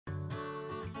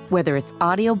Whether it's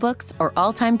audiobooks or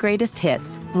all-time greatest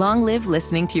hits, long live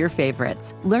listening to your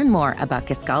favorites. Learn more about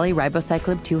Kisqali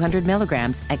Ribociclib 200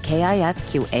 milligrams at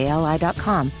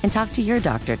KISQALI.com and talk to your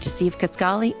doctor to see if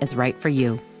Kisqali is right for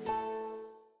you.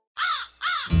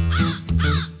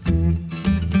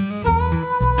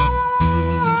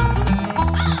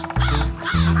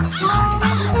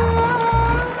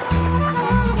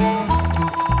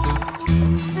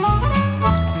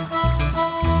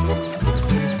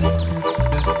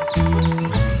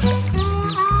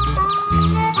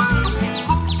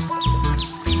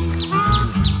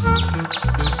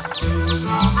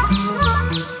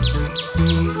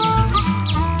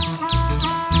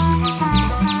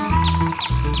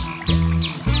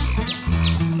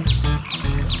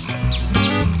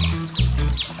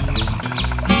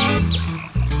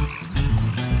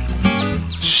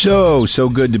 So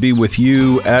good to be with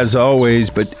you as always,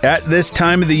 but at this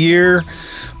time of the year,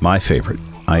 my favorite.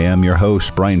 I am your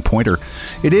host, Brian Pointer.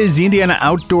 It is the Indiana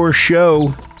Outdoor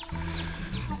Show.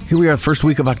 Here we are, the first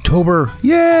week of October.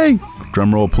 Yay!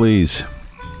 Drum roll, please.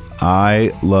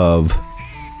 I love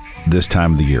this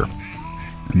time of the year.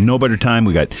 No better time.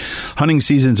 We got hunting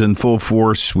seasons in full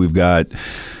force. We've got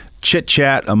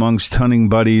chit-chat amongst hunting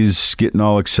buddies, getting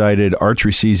all excited.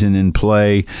 Archery season in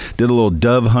play. Did a little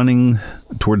dove hunting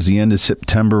towards the end of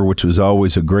September, which was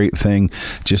always a great thing,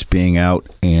 just being out,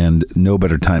 and no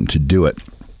better time to do it.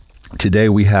 Today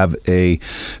we have a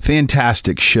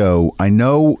fantastic show. I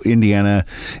know Indiana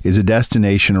is a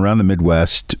destination around the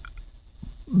Midwest,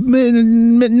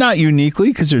 not uniquely,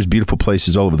 because there's beautiful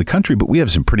places all over the country, but we have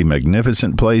some pretty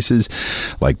magnificent places,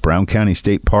 like Brown County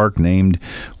State Park, named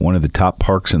one of the top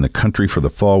parks in the country for the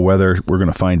fall weather. We're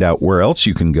going to find out where else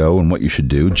you can go and what you should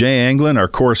do. Jay Anglin, our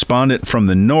correspondent from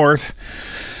the north,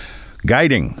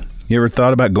 guiding. You ever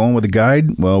thought about going with a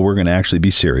guide? Well, we're going to actually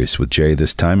be serious with Jay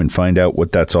this time and find out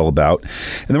what that's all about.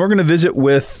 And then we're going to visit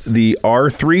with the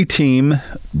R3 team,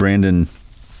 Brandon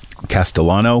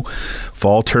Castellano.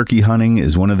 Fall turkey hunting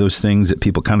is one of those things that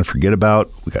people kind of forget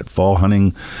about. We got fall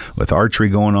hunting with archery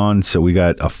going on, so we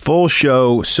got a full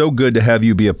show. So good to have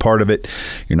you be a part of it.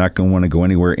 You're not going to want to go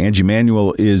anywhere. Angie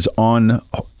Manuel is on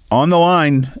the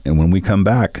line, and when we come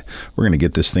back, we're going to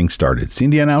get this thing started. It's the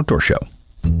Indiana Outdoor Show.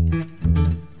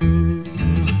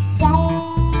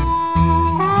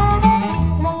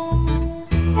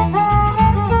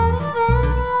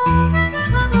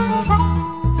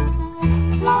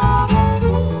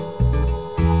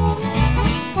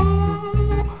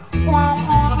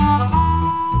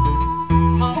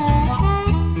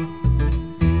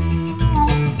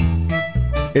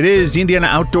 It is the Indiana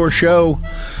Outdoor Show,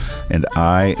 and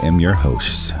I am your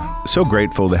host. So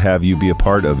grateful to have you be a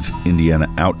part of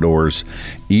Indiana Outdoors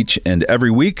each and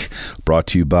every week. Brought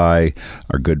to you by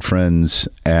our good friends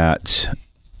at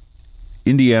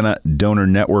Indiana Donor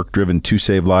Network, driven to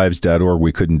SaveLives.org.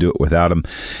 We couldn't do it without them.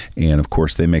 And, of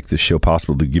course, they make this show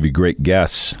possible to give you great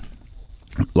guests.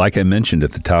 Like I mentioned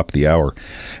at the top of the hour,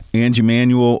 Angie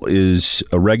Manuel is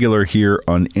a regular here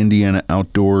on Indiana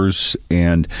Outdoors,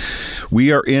 and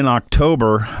we are in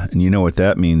October, and you know what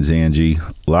that means, Angie.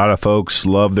 A lot of folks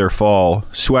love their fall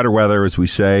sweater weather, as we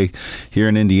say here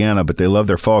in Indiana, but they love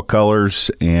their fall colors,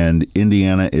 and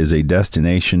Indiana is a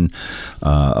destination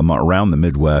around the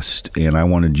Midwest, and I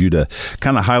wanted you to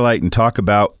kind of highlight and talk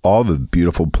about all the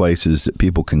beautiful places that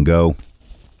people can go.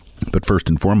 But first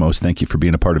and foremost, thank you for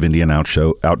being a part of Indiana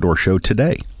Outdoor Show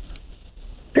today.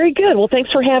 Very good. Well,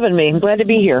 thanks for having me. I'm glad to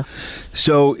be here.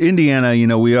 So, Indiana, you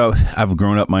know, I've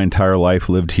grown up my entire life,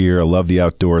 lived here. I love the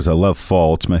outdoors. I love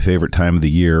fall. It's my favorite time of the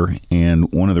year.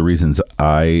 And one of the reasons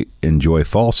I enjoy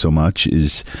fall so much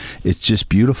is it's just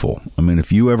beautiful. I mean,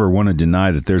 if you ever want to deny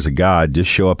that there's a God,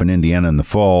 just show up in Indiana in the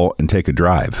fall and take a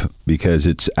drive, because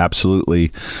it's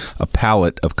absolutely a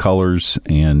palette of colors,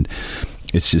 and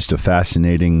it's just a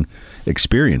fascinating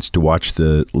experience to watch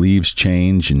the leaves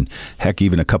change. And heck,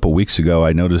 even a couple weeks ago,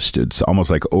 I noticed it's almost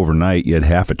like overnight you had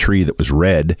half a tree that was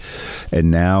red,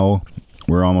 and now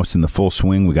we're almost in the full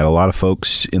swing. We got a lot of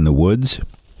folks in the woods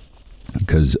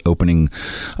because opening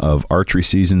of archery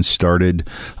season started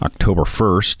October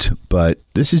 1st, but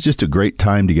this is just a great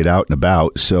time to get out and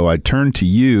about. So I turn to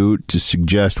you to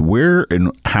suggest where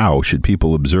and how should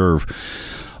people observe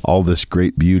all this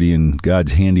great beauty and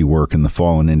God's handiwork in the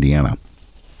fall in Indiana.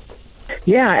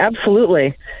 Yeah,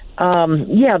 absolutely.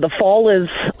 The fall is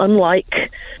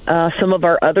unlike some of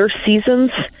our other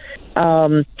seasons.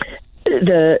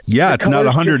 It's not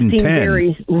 110. Seem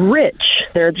very rich.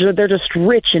 They're just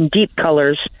rich in deep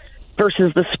colors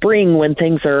versus the spring when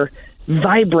things are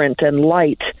vibrant and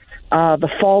light.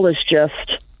 The fall is just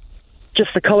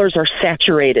the colors are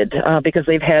saturated because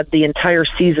they've had the entire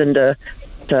season to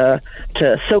to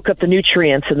soak up the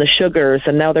nutrients and the sugars,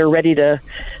 and now they're ready to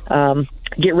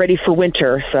get ready for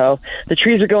winter. So the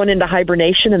trees are going into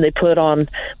hibernation, and they put on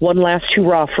one last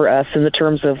hurrah for us in the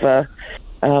terms of a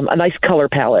nice color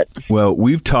palette. Well,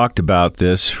 we've talked about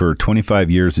this for 25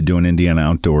 years of doing Indiana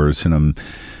Outdoors, and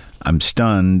I'm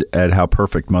stunned at how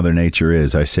perfect Mother Nature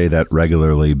is. I say that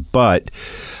regularly, but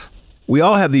we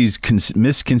all have these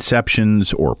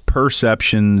misconceptions or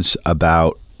perceptions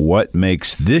about what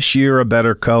makes this year a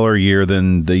better color year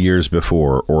than the years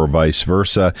before, or vice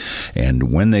versa,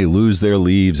 and when they lose their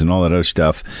leaves and all that other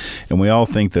stuff. And we all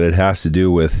think that it has to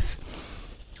do with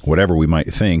whatever we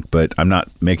might think, but I'm not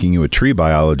making you a tree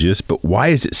biologist, but why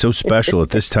is it so special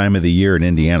at this time of the year in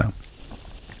Indiana?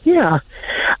 Yeah.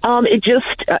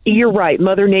 You're right.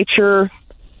 Mother Nature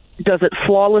does it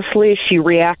flawlessly. She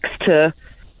reacts to,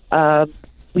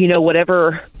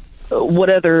 whatever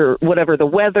the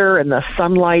weather and the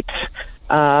sunlight,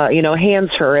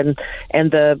 hands her, and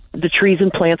the trees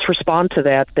and plants respond to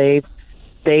that.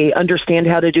 They understand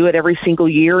how to do it every single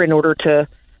year in order to,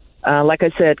 like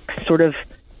I said, sort of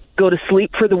go to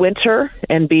sleep for the winter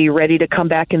and be ready to come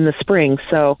back in the spring.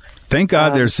 So thank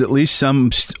God there's at least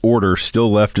some order still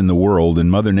left in the world,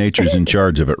 and Mother Nature's in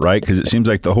charge of it, right? Because it seems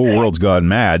like the whole world's gone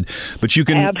mad. But you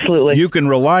can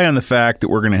rely on the fact that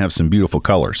we're going to have some beautiful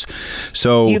colors.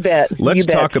 So you bet. Let's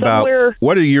talk about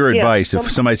what are your advice if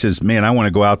somebody says, "Man, I want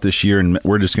to go out this year and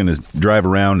we're just going to drive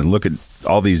around and look at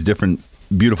all these different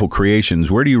beautiful creations."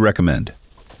 Where do you recommend?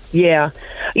 Yeah,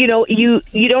 you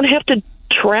don't have to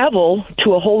travel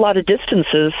to a whole lot of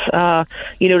distances,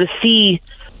 to see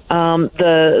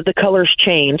the colors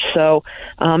change. So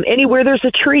anywhere there's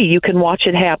a tree, you can watch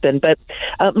it happen. But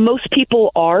most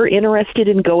people are interested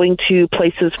in going to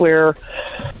places where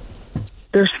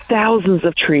there's thousands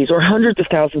of trees or hundreds of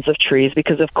thousands of trees,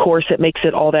 because of course it makes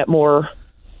it all that more,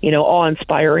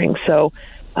 awe-inspiring. So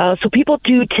people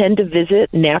do tend to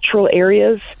visit natural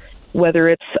areas, whether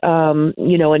it's, a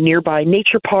nearby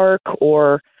nature park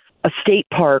or a state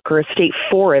park or a state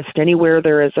forest, anywhere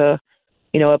there is a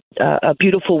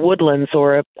beautiful woodlands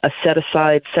or a set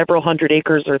aside several hundred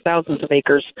acres or thousands of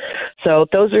acres. So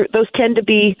those tend to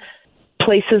be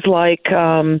places like,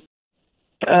 of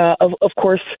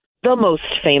course, the most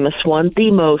famous one, the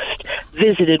most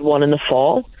visited one in the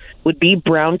fall would be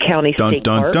Brown County State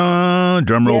Park.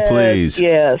 Drum roll, please.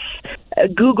 Yes.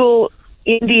 Google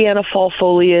Indiana fall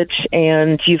foliage,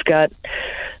 and you've got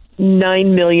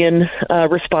 9 million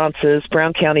responses,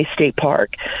 Brown County State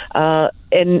Park.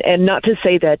 And not to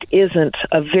say that isn't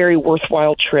a very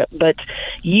worthwhile trip, but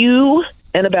you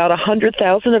and about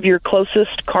 100,000 of your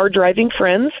closest car-driving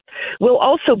friends will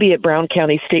also be at Brown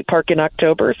County State Park in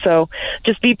October. So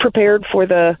just be prepared for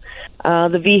the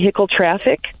vehicle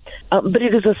traffic. But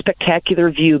it is a spectacular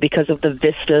view because of the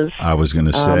vistas. I was going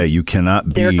to say, you cannot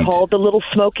beat... They're called the Little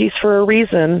Smokies for a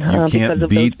reason. You can't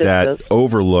beat that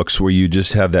overlooks where you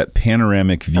just have that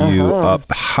panoramic view up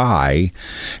high.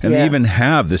 And they even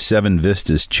have the 7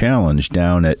 Vistas Challenge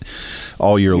down at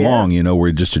all year long,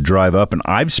 where just to drive up. And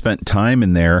I've spent time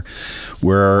in there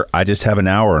where I just have an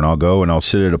hour and I'll go and I'll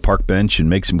sit at a park bench and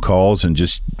make some calls and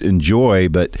just enjoy.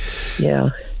 But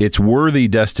it's worthy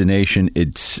destination.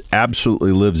 It's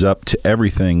absolutely lives up to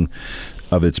everything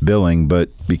of its billing, but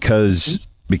because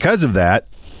of that,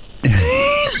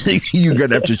 you're going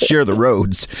to have to share the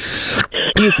roads.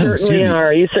 You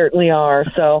certainly are.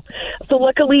 So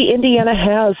luckily, Indiana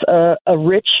has a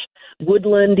rich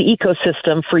woodland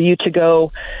ecosystem for you to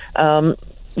go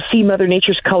see Mother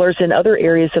Nature's colors in other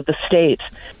areas of the state.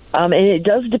 And it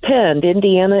does depend.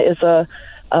 Indiana is a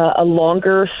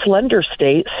longer, slender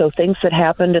state, so things that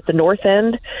happened at the north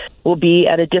end will be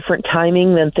at a different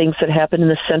timing than things that happen in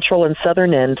the central and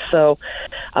southern end. So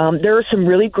there are some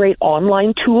really great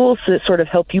online tools that sort of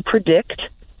help you predict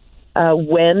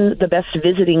when the best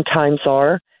visiting times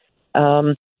are.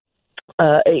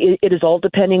 It is all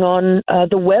depending on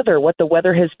the weather, what the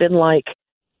weather has been like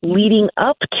leading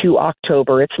up to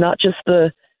October. It's not just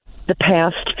the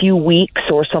past few weeks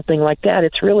or something like that.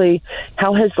 It's really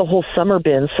how has the whole summer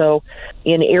been. So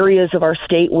in areas of our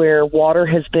state where water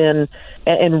has been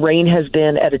and rain has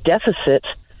been at a deficit,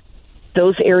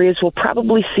 those areas will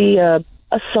probably see a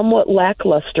somewhat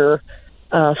lackluster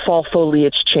fall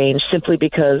foliage change, simply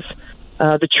because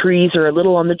the trees are a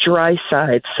little on the dry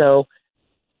side. So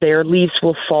their leaves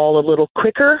will fall a little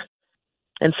quicker,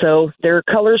 and so their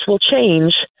colors will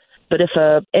change. But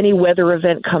if any weather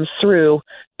event comes through,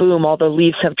 boom, all the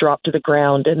leaves have dropped to the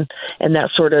ground, and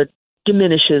that sort of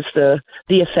diminishes the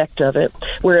effect of it.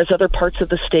 Whereas other parts of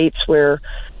the states where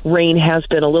rain has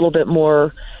been a little bit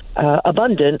more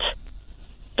abundant,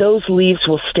 those leaves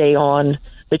will stay on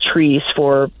the trees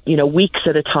for, weeks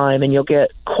at a time, and you'll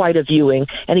get quite a viewing.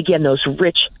 And again, those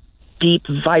rich, deep,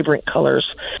 vibrant colors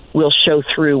will show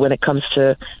through when it comes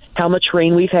to how much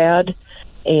rain we've had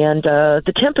and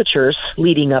the temperatures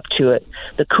leading up to it.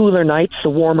 The cooler nights, the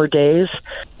warmer days.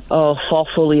 Oh, fall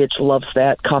foliage loves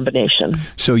that combination.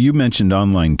 So you mentioned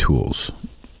online tools.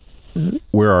 Mm-hmm.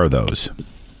 Where are those?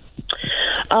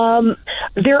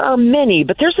 There are many,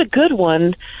 but there's a good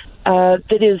one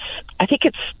that is, I think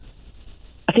it's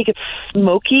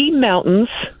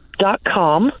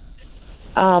SmokyMountains.com.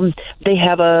 They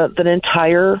have an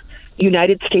entire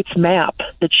United States map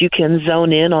that you can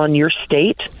zone in on your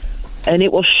state, and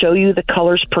it will show you the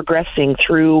colors progressing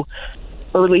through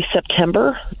early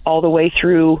September all the way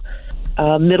through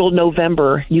middle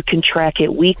November. You can track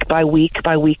it week by week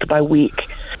by week by week.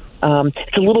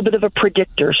 It's a little bit of a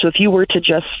predictor. So if you were to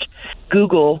just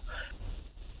Google,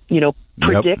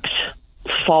 predict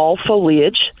fall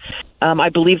foliage, I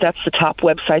believe that's the top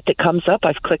website that comes up.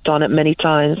 I've clicked on it many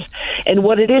times. And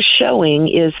what it is showing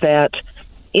is that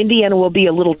Indiana will be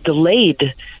a little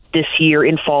delayed this year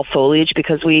in fall foliage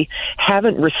because we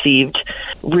haven't received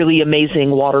really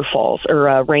amazing waterfalls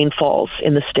or rainfalls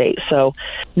in the state. So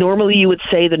normally you would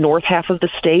say the north half of the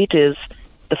state is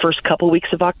the first couple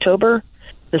weeks of October.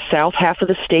 The south half of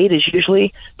the state is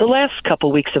usually the last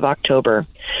couple weeks of October.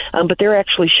 But they're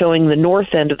actually showing the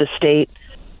north end of the state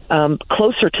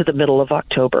closer to the middle of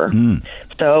October.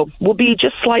 So we'll be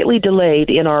just slightly delayed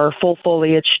in our full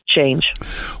foliage change.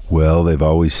 Well, they've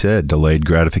always said delayed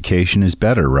gratification is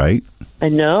better, right? I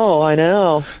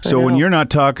know. So when you're not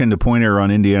talking to Point Air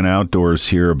on Indiana Outdoors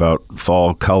here about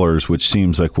fall colors, which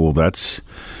seems like,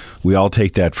 we all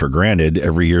take that for granted.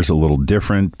 Every year's a little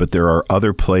different, but there are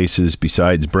other places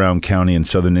besides Brown County and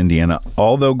southern Indiana,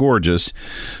 although gorgeous,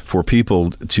 for people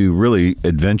to really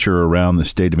adventure around the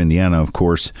state of Indiana. Of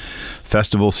course,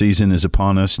 festival season is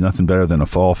upon us. Nothing better than a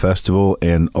fall festival.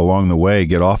 And along the way,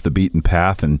 get off the beaten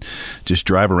path and just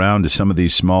drive around to some of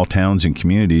these small towns and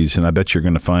communities. And I bet you're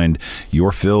going to find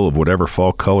your fill of whatever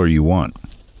fall color you want.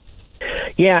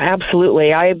 Yeah,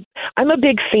 absolutely. I'm a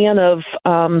big fan of...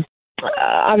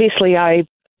 obviously, I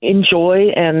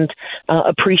enjoy and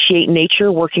appreciate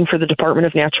nature working for the Department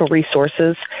of Natural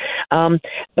Resources.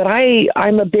 But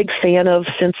I'm a big fan of,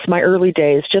 since my early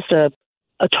days, just a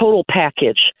total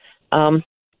package.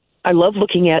 I love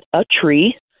looking at a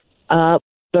tree, but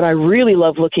I really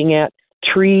love looking at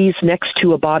trees next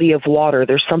to a body of water.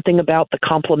 There's something about the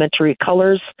complementary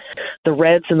colors, the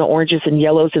reds and the oranges and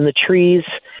yellows in the trees,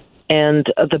 and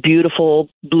the beautiful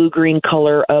blue-green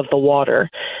color of the water.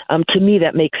 To me,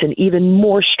 that makes an even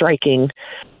more striking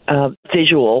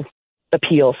visual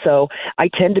appeal. So I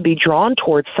tend to be drawn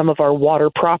towards some of our water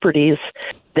properties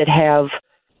that have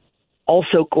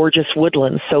also gorgeous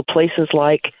woodlands. So places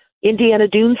like Indiana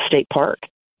Dunes State Park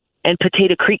and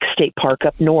Potato Creek State Park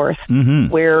up north,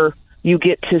 where you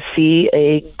get to see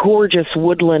a gorgeous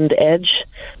woodland edge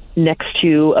next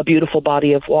to a beautiful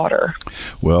body of water.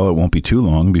 Well, it won't be too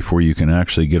long before you can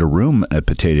actually get a room at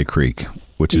Potato Creek,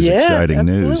 which is exciting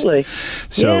absolutely. News.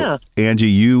 So, Angie,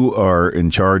 you are in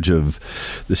charge of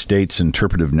the state's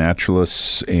interpretive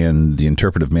naturalists and the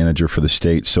interpretive manager for the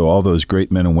state. So all those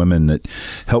great men and women that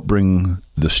help bring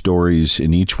the stories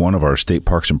in each one of our state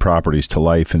parks and properties to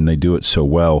life, and they do it so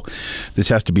well. This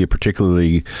has to be a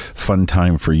particularly fun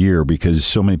time for year because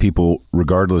so many people,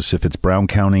 regardless if it's Brown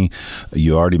County,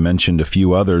 you already mentioned a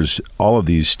few others, all of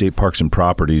these state parks and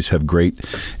properties have great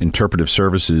interpretive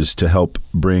services to help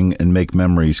bring and make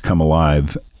memories come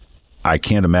alive. I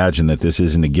can't imagine that this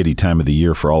isn't a giddy time of the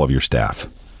year for all of your staff.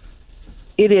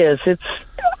 It is.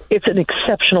 It's an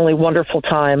exceptionally wonderful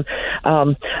time.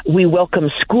 We welcome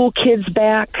school kids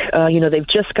back. They've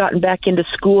just gotten back into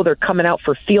school. They're coming out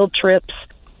for field trips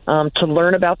to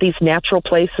learn about these natural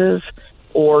places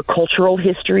or cultural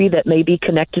history that may be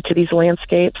connected to these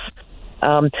landscapes.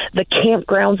 The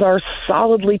campgrounds are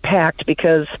solidly packed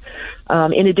because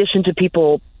in addition to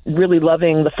people really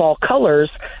loving the fall colors,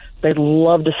 they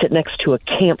love to sit next to a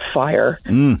campfire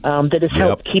that has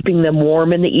helped keeping them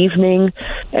warm in the evening.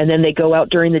 And then they go out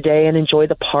during the day and enjoy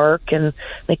the park, and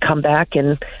they come back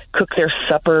and cook their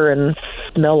supper and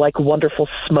smell like wonderful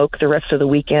smoke the rest of the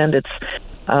weekend.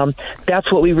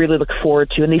 That's what we really look forward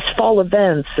to. And these fall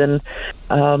events and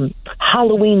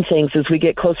Halloween things as we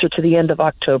get closer to the end of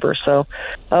October. So,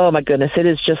 oh my goodness, it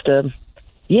is just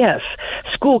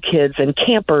school kids and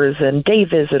campers and day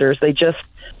visitors. They just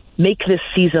make this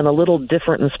season a little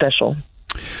different and special.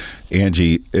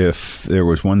 Angie, if there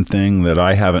was one thing that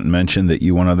I haven't mentioned that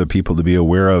you want other people to be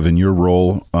aware of in your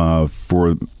role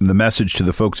for the message to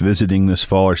the folks visiting this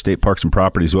fall our state parks and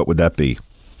properties, what would that be?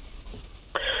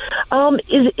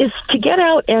 is to get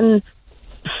out and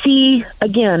see,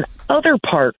 again, other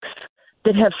parks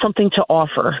that have something to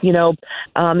offer.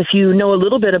 If you know a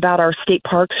little bit about our state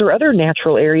parks or other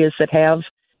natural areas that have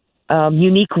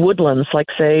unique woodlands, like,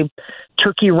 say,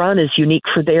 Turkey Run is unique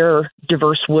for their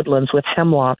diverse woodlands with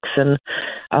hemlocks, and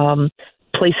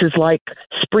places like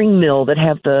Spring Mill that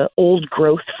have the old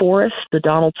growth forest, the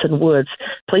Donaldson Woods,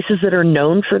 places that are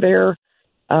known for their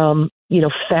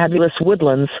fabulous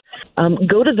woodlands.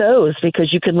 Go to those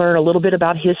because you can learn a little bit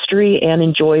about history and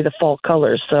enjoy the fall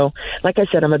colors. So, like I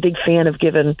said, I'm a big fan of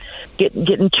getting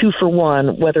 2 for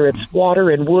 1, whether it's water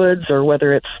and woods or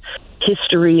whether it's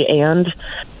history and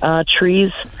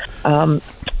trees.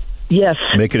 Yes,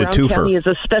 make it a twofer. County is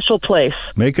a special place.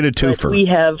 Make it a twofer. But we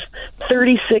have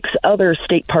 36 other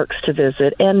state parks to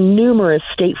visit and numerous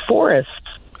state forests.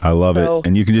 I love it.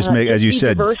 And you can just make, as you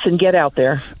said, diverse and get out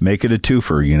there. Make it a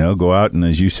twofer, go out. And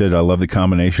as you said, I love the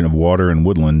combination of water and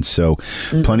woodlands. So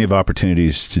plenty of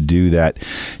opportunities to do that.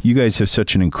 You guys have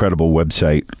such an incredible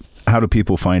website. How do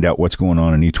people find out what's going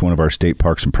on in each one of our state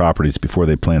parks and properties before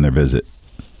they plan their visit?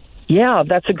 Yeah,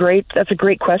 that's a great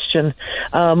question.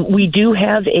 We do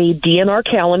have a DNR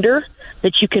calendar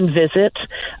that you can visit,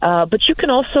 but you can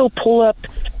also pull up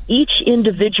each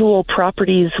individual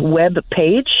property's web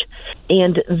page,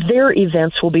 and their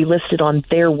events will be listed on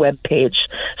their web page.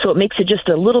 So it makes it just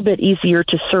a little bit easier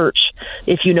to search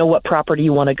if you know what property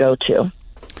you want to go to.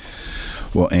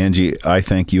 Well, Angie, I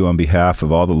thank you on behalf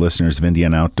of all the listeners of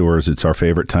Indiana Outdoors. It's our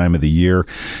favorite time of the year,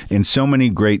 and so many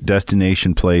great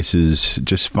destination places.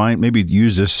 Just maybe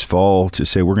use this fall to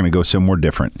say we're going to go somewhere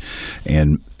different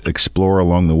and explore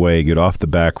along the way, get off the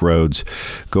back roads,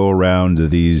 go around to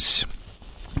these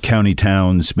county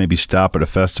towns, maybe stop at a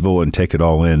festival and take it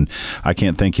all in. I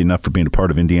can't thank you enough for being a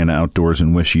part of Indiana Outdoors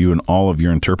and wish you and all of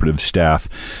your interpretive staff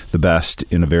the best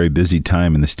in a very busy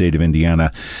time in the state of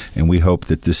Indiana. And we hope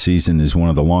that this season is one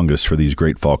of the longest for these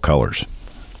great fall colors.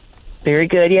 Very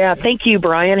good. Yeah. Thank you,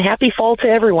 Brian. Happy fall to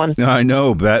everyone. I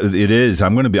know that it is.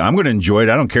 I'm going to enjoy it.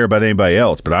 I don't care about anybody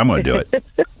else, but I'm going to do it.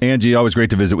 Angie, always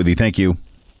great to visit with you. Thank you.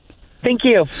 Thank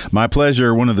you. My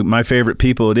pleasure. One of my favorite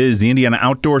people. It is the Indiana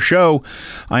Outdoor Show.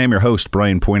 I am your host,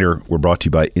 Brian Pointer. We're brought to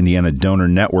you by Indiana Donor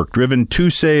Network, driven to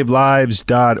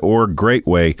SaveLives.org. Great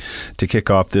way to kick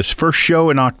off this first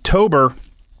show in October.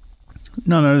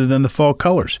 None other than the fall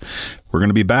colors. We're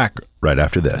going to be back right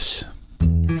after this.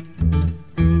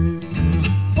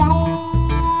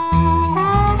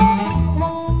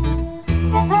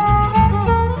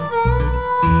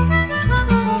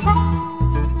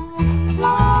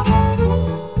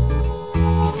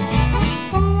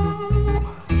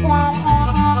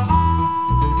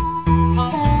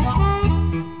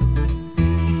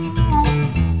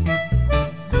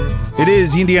 It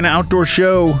is the Indiana Outdoor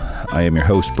Show. I am your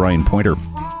host, Brian Pointer.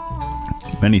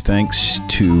 Many thanks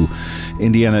to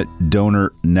Indiana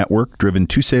Donor Network, driven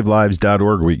to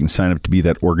SaveLives.org, where you can sign up to be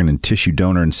that organ and tissue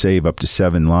donor and save up to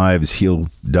 7 lives, heal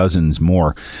dozens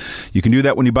more. You can do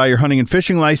that when you buy your hunting and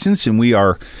fishing license, and we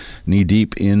are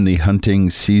knee-deep in the hunting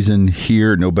season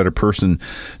here. No better person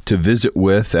to visit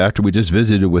with after we just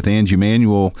visited with Angie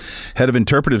Manuel, head of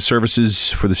interpretive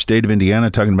services for the state of Indiana,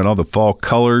 talking about all the fall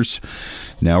colors.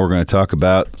 Now we're going to talk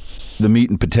about the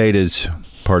meat and potatoes.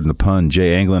 Pardon the pun.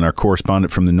 Jay Anglin, our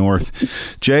correspondent from the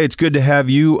north. Jay, it's good to have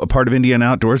you a part of Indiana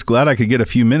Outdoors. Glad I could get a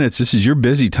few minutes. This is your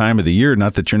busy time of the year.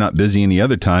 Not that you're not busy any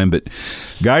other time, but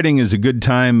guiding is a good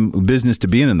time business to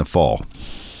be in the fall.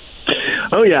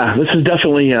 Oh, yeah. This is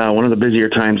definitely one of the busier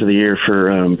times of the year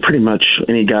for pretty much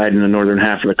any guide in the northern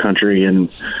half of the country. And,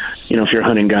 if you're a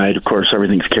hunting guide, of course,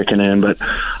 everything's kicking in. But,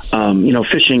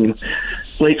 fishing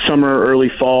late summer, early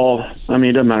fall,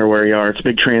 it doesn't matter where you are. It's a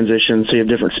big transition, so you have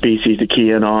different species to key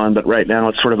in on. But right now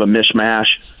it's sort of a mishmash.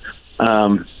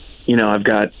 I've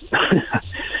got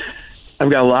I've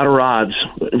got a lot of rods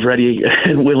ready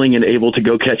and willing and able to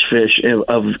go catch fish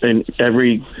in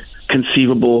every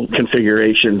conceivable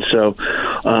configuration. So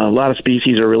a lot of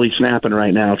species are really snapping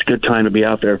right now. It's a good time to be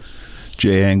out there.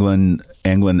 Jay Anglin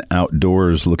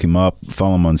Outdoors, look him up,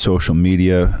 follow him on social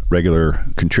media, regular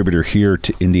contributor here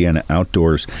to Indiana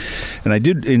Outdoors. And I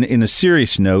did, in a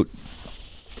serious note,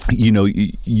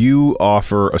 you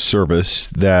offer a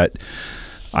service that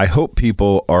I hope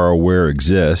people are aware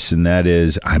exists, and that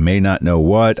is, I may not know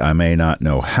what, I may not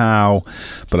know how,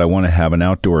 but I want to have an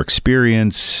outdoor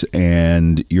experience,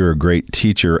 and you're a great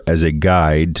teacher as a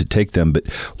guide to take them. But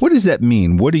what does that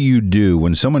mean? What do you do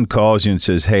when someone calls you and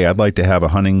says, hey, I'd like to have a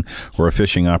hunting or a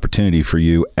fishing opportunity for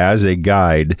you as a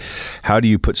guide? How do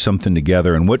you put something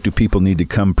together, and what do people need to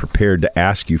come prepared to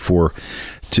ask you for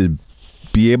to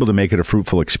be able to make it a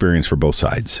fruitful experience for both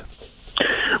sides?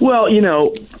 Well,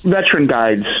 veteran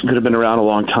guides that have been around a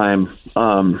long time,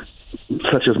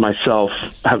 such as myself,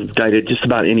 have guided just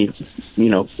about anything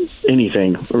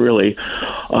really.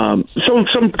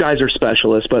 Some guys are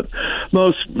specialists, but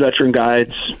most veteran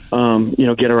guides,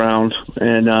 get around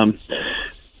and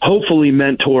hopefully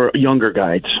mentor younger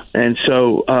guides. And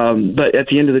so, but at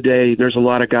the end of the day, there's a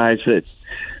lot of guys that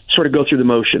sort of go through the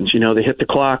motions. They hit the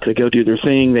clock, they go do their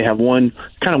thing. They have one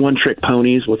trick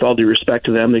ponies. With all due respect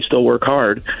to them, they still work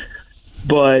hard.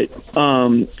 But,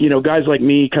 guys like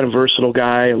me, kind of versatile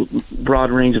guy, broad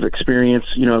range of experience,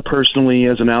 personally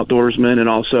as an outdoorsman and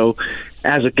also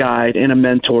as a guide and a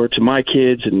mentor to my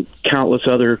kids and countless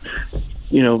other,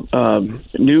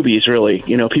 newbies, really,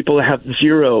 people that have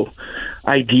zero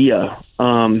idea,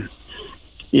 and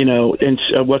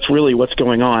what's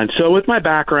going on. So with my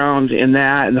background in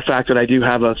that and the fact that I do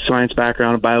have a science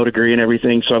background, a bio degree and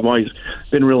everything, so I've always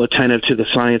been real attentive to the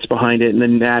science behind it and the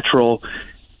natural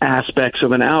aspects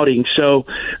of an outing. So,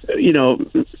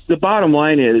 the bottom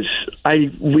line is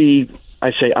we,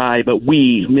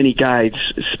 many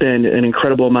guides spend an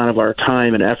incredible amount of our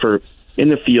time and effort in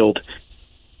the field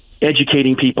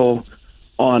educating people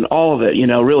on all of it,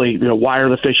 really, why are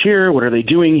the fish here? What are they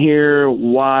doing here?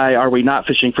 Why are we not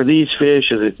fishing for these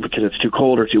fish? Is it because it's too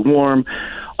cold or too warm?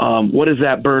 What does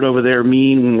that bird over there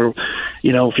mean when we're,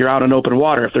 if you're out in open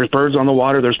water? If there's birds on the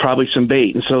water, there's probably some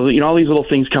bait. And so, all these little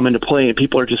things come into play, and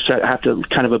people are just have to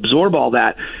kind of absorb all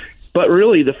that. But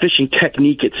really, the fishing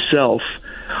technique itself,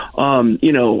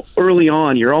 early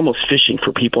on, you're almost fishing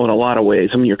for people in a lot of ways.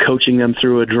 I mean, you're coaching them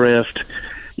through a drift.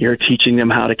 You're teaching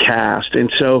them how to cast.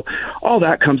 And so all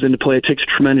that comes into play. It takes a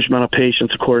tremendous amount of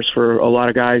patience, of course, for a lot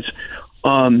of guys.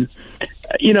 I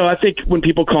think when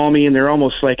people call me and they're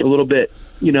almost like a little bit,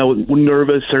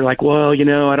 nervous, they're like, well, I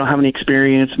don't have any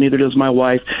experience. Neither does my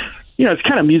wife. It's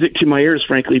kind of music to my ears,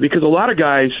 frankly, because a lot of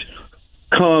guys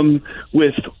come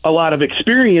with a lot of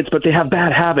experience, but they have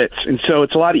bad habits. And so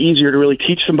it's a lot easier to really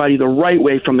teach somebody the right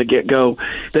way from the get-go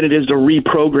than it is to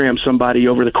reprogram somebody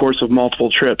over the course of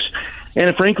multiple trips.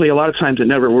 And frankly, a lot of times it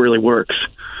never really works.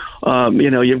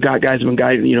 You've got guys who've been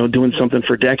guiding, doing something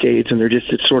for decades, and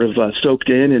it's sort of soaked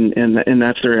in, and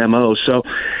that's their MO. So,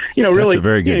 really, that's a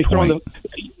very good point.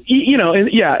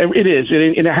 It is,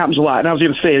 and it happens a lot. And I was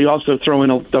going to say, you also throw in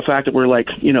the fact that we're like,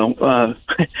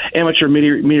 amateur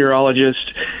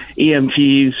meteorologists,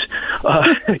 EMTs,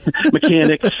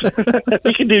 mechanics.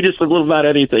 We can do just a little about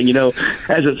anything,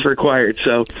 as it's required.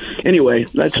 So anyway,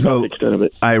 that's about the extent of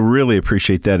it. I really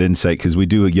appreciate that insight, because we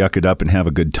do yuck it up and have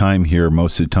a good time here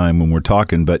most of the time when we're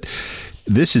talking, but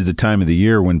this is the time of the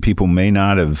year when people may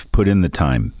not have put in the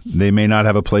time. They may not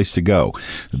have a place to go.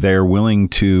 They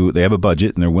have a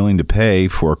budget and they're willing to pay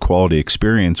for a quality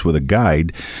experience with a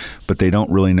guide, but they don't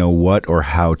really know what or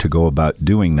how to go about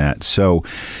doing that. So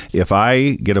if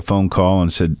I get a phone call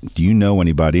and said, do you know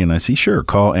anybody? And I say, sure,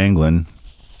 call Anglin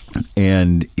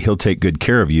and he'll take good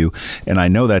care of you. And I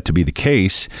know that to be the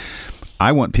case.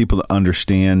 I want people to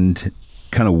understand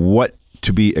kind of what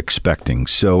to be expecting.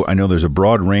 So I know there's a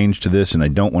broad range to this, and I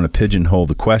don't want to pigeonhole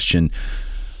the question.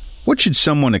 What should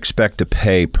someone expect to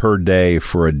pay per day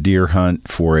for a deer hunt,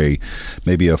 for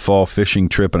maybe a fall fishing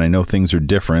trip? And I know things are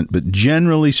different, but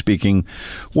generally speaking,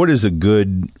 what is a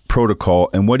good protocol,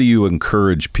 and what do you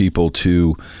encourage people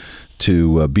to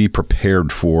be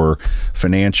prepared for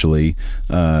financially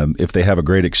if they have a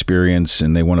great experience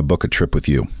and they want to book a trip with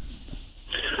you?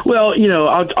 Well,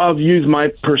 I'll use my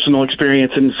personal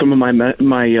experience and some of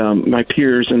my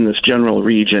peers in this general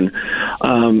region.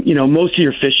 Most of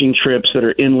your fishing trips that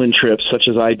are inland trips, such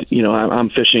as I'm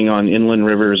fishing on inland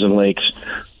rivers and lakes.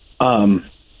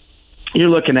 You're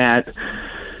looking at,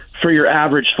 for your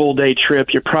average full day trip,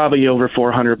 you're probably over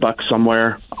 $400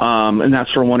 somewhere, and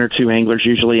that's for one or two anglers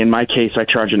usually. In my case, I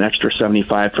charge an extra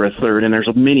 $75 for a third, and there's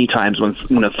many times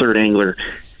when a third angler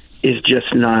is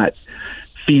just not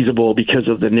feasible because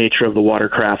of the nature of the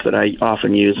watercraft that I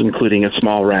often use, including a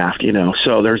small raft,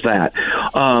 so there's that.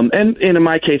 And in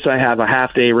my case, I have a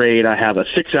half day rate. I have a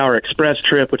 6-hour express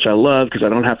trip, which I love because I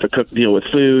don't have to deal with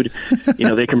food.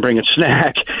 They can bring a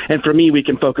snack. And for me, we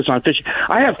can focus on fishing.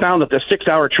 I have found that the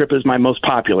 6-hour trip is my most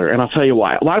popular. And I'll tell you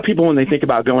why. A lot of people, when they think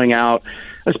about going out,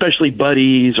 especially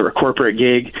buddies or a corporate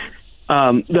gig,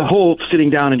 the whole sitting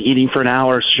down and eating for an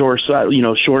hour, shoreside,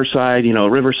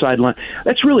 riverside lunch,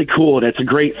 that's really cool, and it's a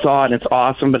great thought, and it's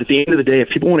awesome. But at the end of the day, if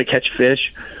people want to catch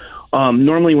fish,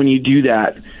 normally when you do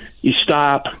that, you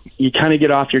stop, you kind of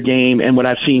get off your game, and what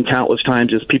I've seen countless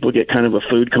times is people get kind of a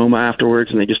food coma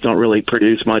afterwards, and they just don't really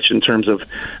produce much in terms of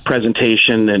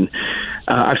presentation. And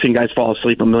I've seen guys fall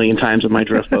asleep a million times in my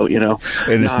drift boat,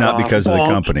 and it's not because of the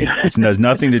company. It has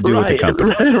nothing to do with the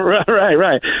company.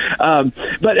 Right.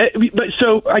 But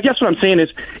so I guess what I'm saying is,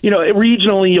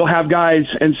 regionally you'll have guys,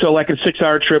 and so like a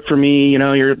 6-hour trip for me,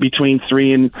 you're between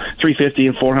 $350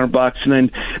 and $400, and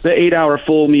then the 8-hour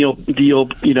full meal deal,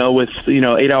 with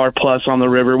 8-hour plus on the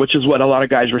river, which is what a lot of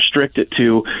guys restrict it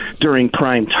to during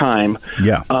prime time.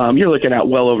 Yeah, you're looking at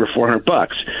well over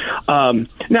 $400.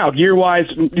 Now, gear wise,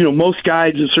 most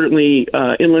guides, and certainly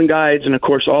inland guides, and of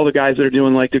course all the guys that are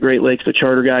doing like the Great Lakes, the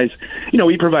charter guys,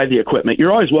 we provide the equipment.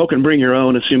 You're always welcome to bring your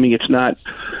own, assuming it's not,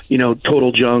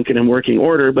 total junk and in working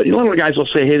order. But a lot of guys will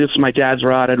say, hey, this is my dad's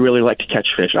rod. I'd really like to catch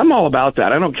fish. I'm all about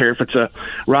that. I don't care if it's a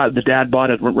rod the dad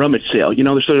bought at a rummage sale.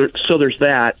 So there's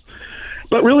that.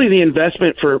 But really the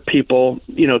investment for people,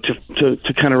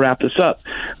 to kind of wrap this up,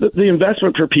 the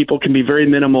investment for people can be very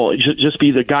minimal. It just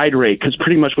be the guide rate, because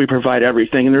pretty much we provide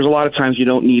everything. And there's a lot of times you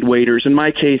don't need waders. In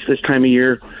my case, this time of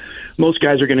year, most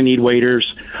guys are going to need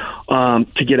waders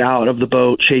to get out of the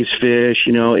boat, chase fish.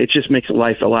 It just makes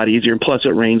life a lot easier. And plus it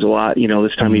rains a lot,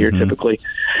 this time of year typically.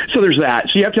 So there's that.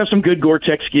 So you have to have some good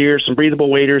Gore-Tex gear, some breathable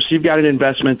waders. So you've got an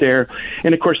investment there.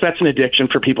 And of course, that's an addiction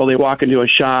for people. They walk into a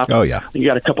shop. Oh, yeah. You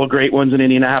got a couple of great ones in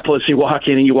Indianapolis. You walk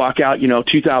in and you walk out,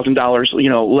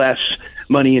 $2,000, less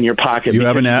money in your pocket.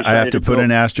 I have to put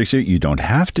an asterisk here. You don't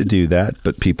have to do that,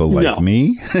 but people like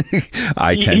me,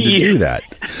 I tend to do that.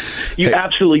 You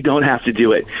absolutely don't have to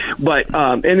do it. But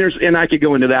and I could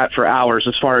go into that for hours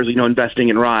as far as investing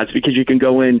in rods, because you can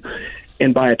go in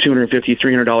and buy a $250,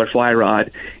 $300 fly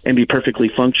rod and be perfectly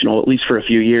functional, at least for a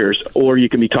few years. Or you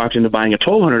can be talked into buying a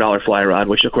 $1,200 fly rod,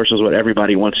 which of course is what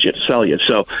everybody wants you to sell you.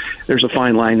 So there's a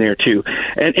fine line there too.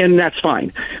 And that's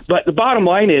fine. But the bottom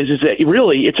line is that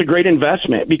really it's a great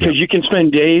investment, because you can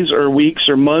spend days or weeks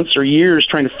or months or years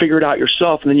trying to figure it out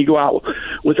yourself. And then you go out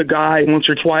with a guide once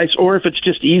or twice, or if it's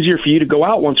just easier for you to go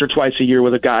out once or twice a year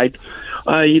with a guide,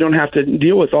 you don't have to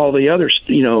deal with all the other,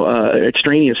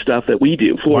 extraneous stuff that we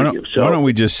do for you. So why don't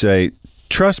we just say,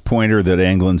 trust Pointer that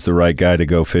Anglin's the right guy to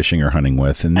go fishing or hunting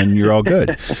with, and then you're all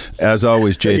good. As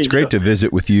always, Jay, it's great to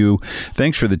visit with you.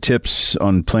 Thanks for the tips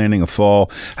on planning a fall.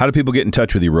 How do people get in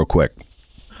touch with you real quick?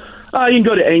 You can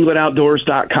go to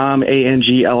anglinoutdoors.com,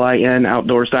 ANGLIN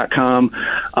outdoors.com.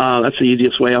 That's the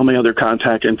easiest way. All my other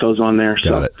contact info's on there.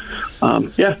 Got it.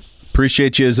 Yeah.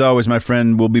 Appreciate you as always, my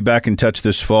friend. We'll be back in touch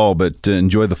this fall, but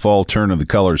enjoy the fall turn of the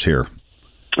colors here.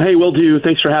 Hey, will do.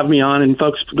 Thanks for having me on. And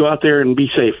folks, go out there and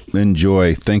be safe.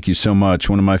 Enjoy. Thank you so much.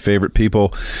 One of my favorite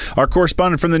people. Our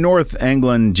correspondent from the north,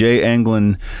 Anglin, Jay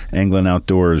Anglin, Anglin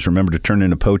Outdoors. Remember to turn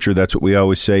in a poacher. That's what we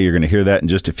always say. You're going to hear that in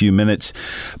just a few minutes.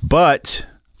 But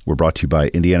we're brought to you by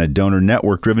Indiana Donor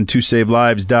Network, driven to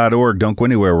SaveLives.org. Don't go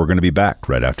anywhere. We're going to be back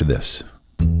right after this.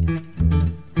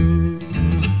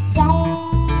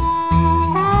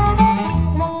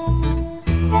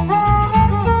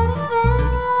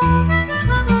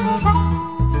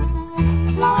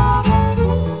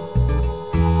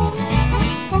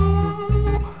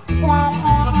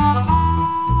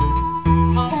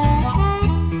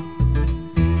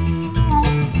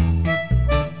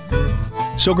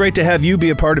 So great to have you be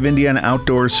a part of Indiana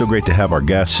Outdoors. So great to have our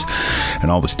guests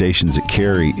and all the stations that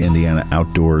carry Indiana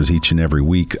Outdoors each and every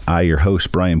week. I, your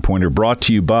host, Brian Pointer, brought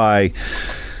to you by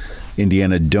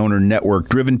Indiana Donor Network,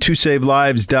 driven to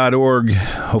SaveLives.org.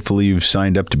 Hopefully you've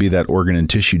signed up to be that organ and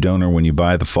tissue donor when you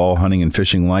buy the fall hunting and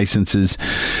fishing licenses,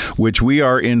 which we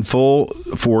are in full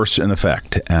force and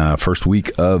effect. First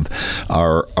week of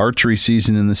our archery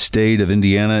season in the state of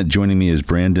Indiana. Joining me is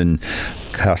Brandon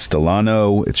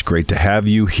Castellano. It's great to have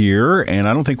you here, and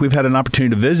I don't think we've had an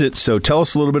opportunity to visit, so tell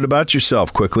us a little bit about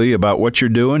yourself quickly, about what you're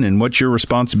doing and what your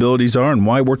responsibilities are and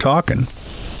why we're talking.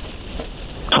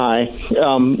 Hi.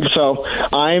 So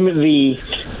I'm the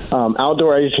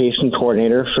outdoor education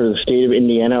coordinator for the state of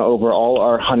Indiana over all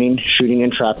our hunting, shooting,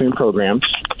 and trapping programs.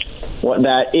 What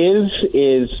that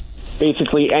is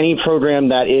basically any program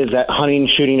that is at hunting,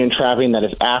 shooting, and trapping that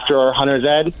is after our hunter's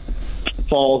ed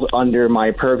falls under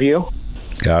my purview.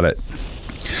 Got it.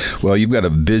 Well, you've got a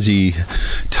busy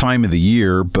time of the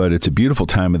year, but it's a beautiful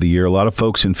time of the year. A lot of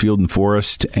folks in field and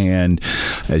forest, and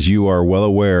as you are well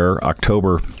aware,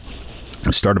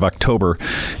 the start of October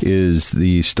is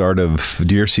the start of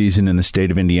deer season in the state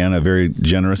of Indiana, a very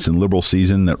generous and liberal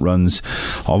season that runs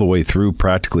all the way through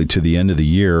practically to the end of the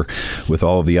year with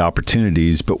all of the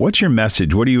opportunities. But what's your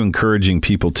message? What are you encouraging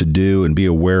people to do and be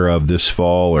aware of this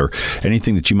fall, or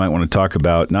anything that you might want to talk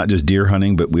about, not just deer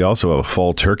hunting, but we also have a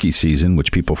fall turkey season,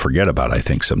 which people forget about, I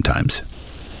think, sometimes.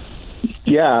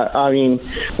 Yeah, I mean,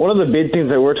 one of the big things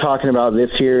that we're talking about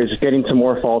this year is getting some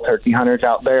more fall turkey hunters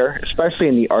out there, especially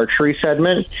in the archery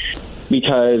segment.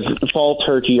 because fall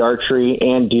turkey archery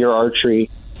and deer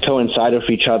archery coincide with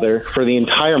each other for the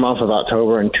entire month of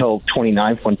October until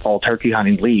 29th when fall turkey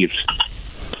hunting leaves.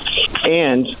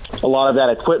 And a lot of that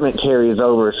equipment carries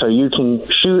over, so you can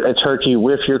shoot a turkey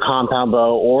with your compound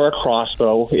bow or a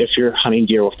crossbow if you're hunting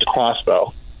deer with the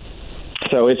crossbow.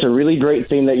 So it's a really great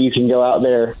thing that you can go out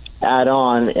there, add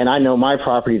on, and I know my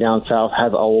property down south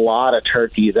has a lot of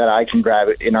turkey that I can grab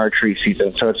it in archery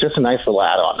season, so it's just a nice little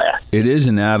add-on there. It is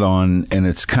an add-on, and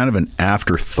it's kind of an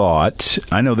afterthought.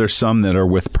 I know there's some that are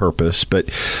with purpose,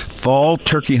 but fall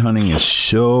turkey hunting is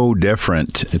so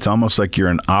different. It's almost like you're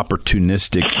an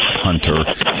opportunistic hunter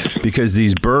because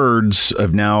these birds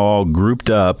have now all grouped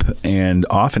up, and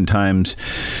oftentimes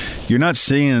you're not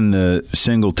seeing the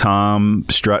single tom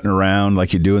strutting around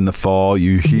like you do in the fall.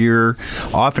 You hear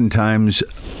oftentimes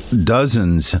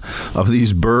dozens of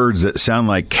these birds that sound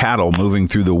like cattle moving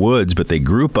through the woods, but they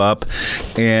group up,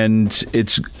 and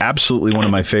it's absolutely one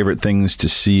of my favorite things to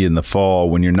see in the fall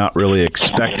when you're not really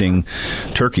expecting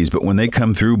turkeys. But when they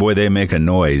come through, boy, they make a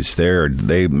noise.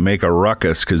 They make a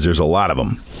ruckus because there's a lot of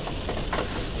them.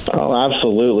 Oh,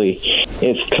 absolutely.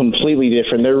 It's completely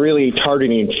different. They're really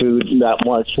targeting food that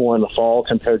much more in the fall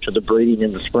compared to the breeding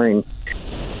in the spring.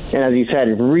 And as you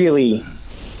said, really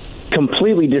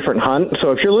completely different hunt.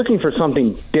 So if you're looking for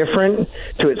something different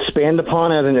to expand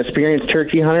upon as an experienced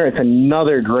turkey hunter, it's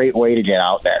another great way to get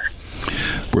out there.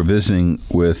 We're visiting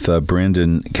with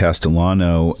Brandon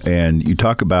Castellano, and you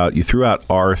threw out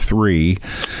R3,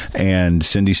 and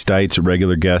Cindy Stites, a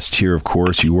regular guest here, of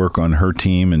course. You work on her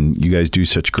team, and you guys do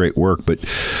such great work. But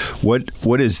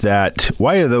what is that?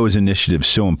 Why are those initiatives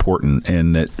so important?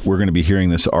 And that we're going to be hearing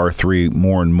this R3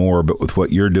 more and more, but with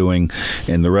what you're doing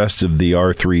and the rest of the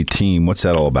R3 team, what's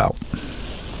that all about?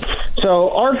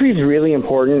 So R3 is really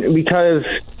important because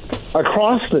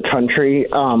across the country,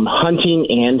 hunting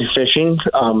and fishing,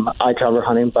 I cover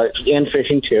hunting, and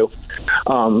fishing too,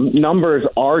 numbers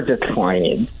are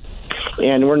declining.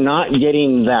 And we're not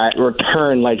getting that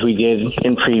return like we did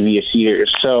in previous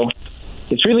years. So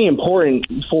it's really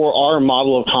important for our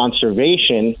model of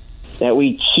conservation that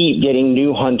we keep getting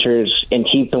new hunters and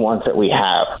keep the ones that we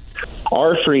have.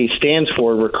 R3 stands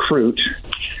for recruit,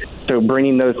 so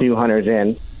bringing those new hunters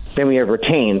in. Then we have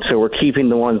retain, so we're keeping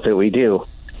the ones that we do.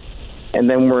 And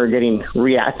then we're getting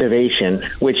reactivation,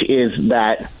 which is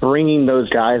that bringing those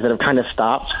guys that have kind of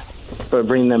stopped, but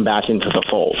bringing them back into the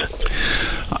fold.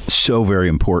 So very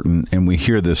important. And we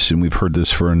hear this, and we've heard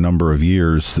this for a number of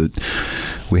years, that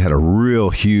we had a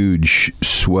real huge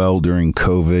swell during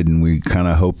COVID, and we kind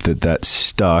of hope that that's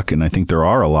stuck. And I think there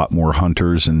are a lot more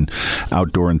hunters and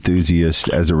outdoor enthusiasts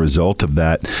as a result of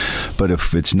that. But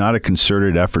if it's not a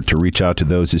concerted effort to reach out to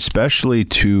those, especially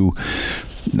to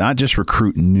not just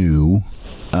recruit new,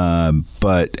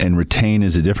 and retain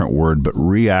is a different word, but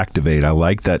reactivate. I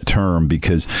like that term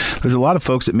because there's a lot of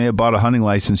folks that may have bought a hunting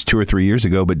license 2 or 3 years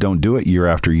ago, but don't do it year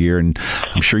after year. And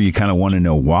I'm sure you kind of want to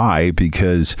know why,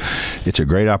 because it's a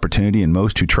great opportunity, and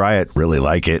most who try it really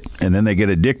like it, and then they get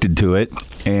addicted to it,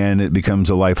 and it becomes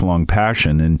a lifelong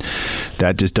passion. And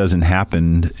that just doesn't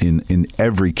happen in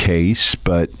every case,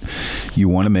 but you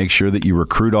want to make sure that you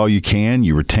recruit all you can,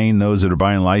 you retain those that are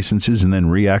buying licenses, and then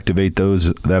reactivate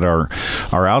those that are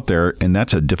out there, and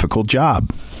that's a difficult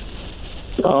job.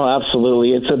 Oh,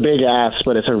 absolutely. It's a big ask,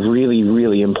 but it's a really,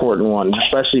 really important one,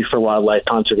 especially for wildlife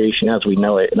conservation as we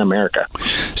know it in America.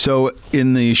 So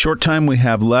in the short time we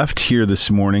have left here this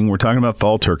morning, we're talking about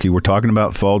fall turkey, we're talking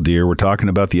about fall deer, we're talking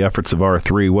about the efforts of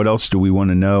R3. What else do we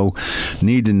want to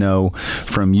need to know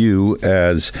from you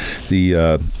as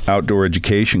the outdoor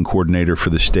education coordinator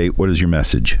for the state? What is your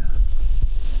message?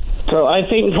 So I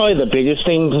think probably the biggest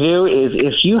thing to do is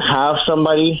if you have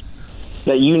somebody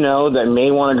that you know that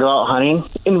may want to go out hunting,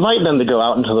 invite them to go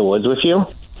out into the woods with you.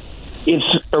 It's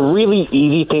a really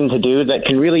easy thing to do that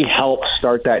can really help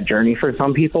start that journey for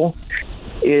some people,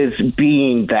 is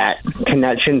being that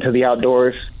connection to the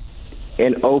outdoors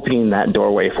and opening that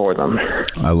doorway for them.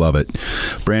 I love it.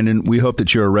 Brandon, we hope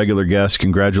that you're a regular guest.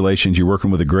 Congratulations. You're working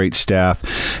with a great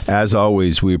staff. As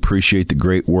always, we appreciate the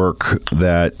great work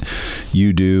that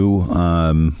you do.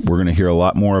 We're going to hear a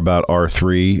lot more about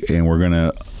R3, and we're going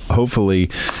to hopefully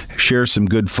share some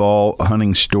good fall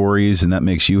hunting stories, and that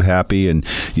makes you happy. And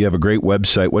you have a great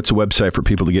website. What's a website for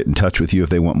people to get in touch with you if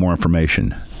they want more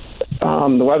information? The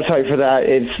website for that,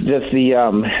 it's just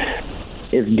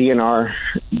it's DNR.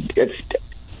 It's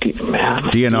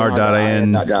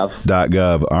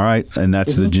DNR.in.gov. All right. And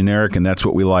that's the generic, and that's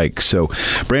what we like. So,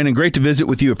 Brandon, great to visit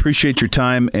with you. Appreciate your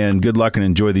time, and good luck, and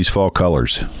enjoy these fall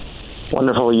colors.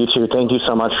 Wonderful. You too. Thank you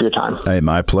so much for your time. Hey,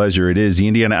 my pleasure. It is the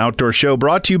Indiana Outdoor Show,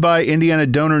 brought to you by Indiana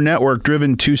Donor Network,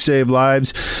 driven to save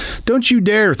lives. Don't you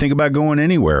dare think about going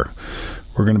anywhere.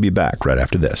 We're going to be back right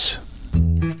after this.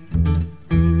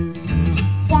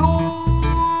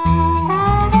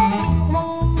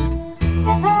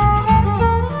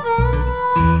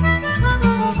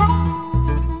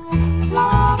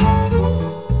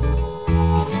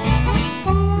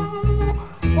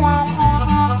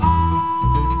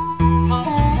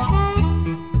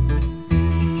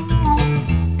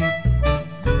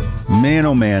 Man,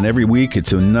 oh man, every week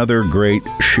it's another great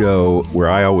show where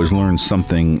I always learn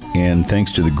something, and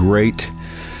thanks to the great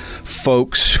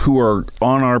folks who are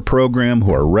on our program,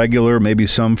 who are regular, maybe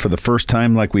some for the first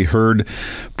time, like we heard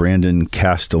Brandon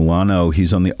Castellano.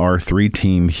 He's on the R3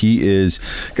 team. He is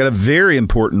got a very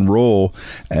important role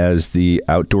as the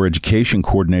outdoor education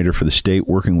coordinator for the state,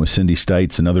 working with Cindy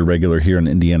Stites, another regular here in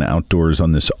Indiana Outdoors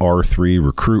on this R3,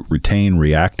 recruit, retain,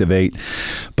 reactivate.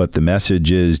 But the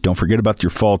message is, don't forget about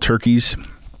your fall turkeys.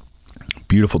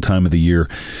 Beautiful time of the year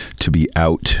to be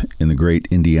out in the great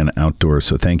Indiana outdoors.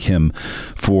 So thank him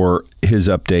for his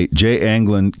update. Jay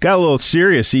Anglin got a little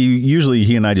serious.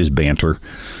 He and I just banter,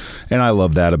 and I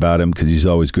love that about him because he's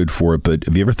always good for it. But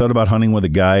have you ever thought about hunting with a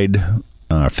guide,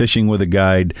 fishing with a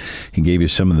guide? He gave you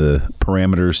some of the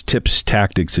parameters, tips,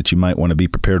 tactics that you might want to be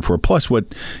prepared for, plus what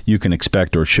you can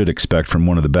expect or should expect from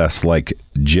one of the best like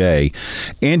Jay.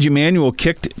 Angie Manuel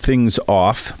kicked things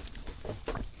off.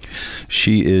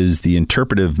 She is the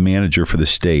interpretive manager for the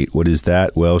state. What is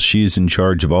that? Well, she's in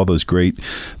charge of all those great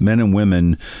men and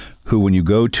women who, when you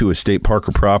go to a state park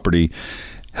or property,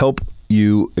 help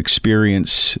you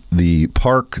experience the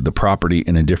park, the property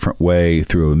in a different way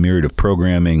through a myriad of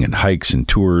programming and hikes and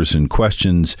tours and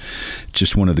questions.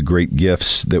 Just one of the great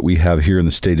gifts that we have here in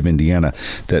the state of Indiana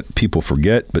that people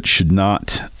forget but should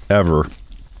not ever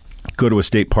go to a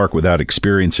state park without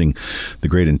experiencing the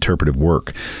great interpretive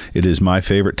work. It is my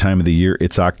favorite time of the year.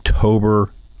 It's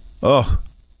October. Oh,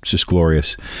 it's just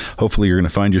glorious. Hopefully you're going to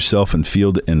find yourself in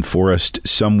field and forest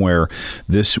somewhere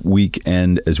this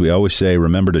weekend. As we always say,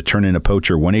 remember to turn in a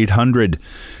poacher.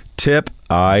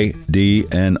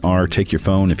 1-800-TIP-IDNR. Take your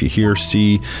phone. If you hear,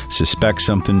 see, suspect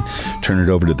something, turn it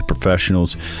over to the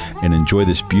professionals and enjoy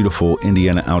this beautiful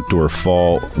Indiana outdoor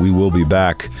fall. We will be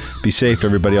back. Be safe,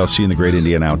 everybody. I'll see you in the great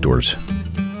Indiana outdoors.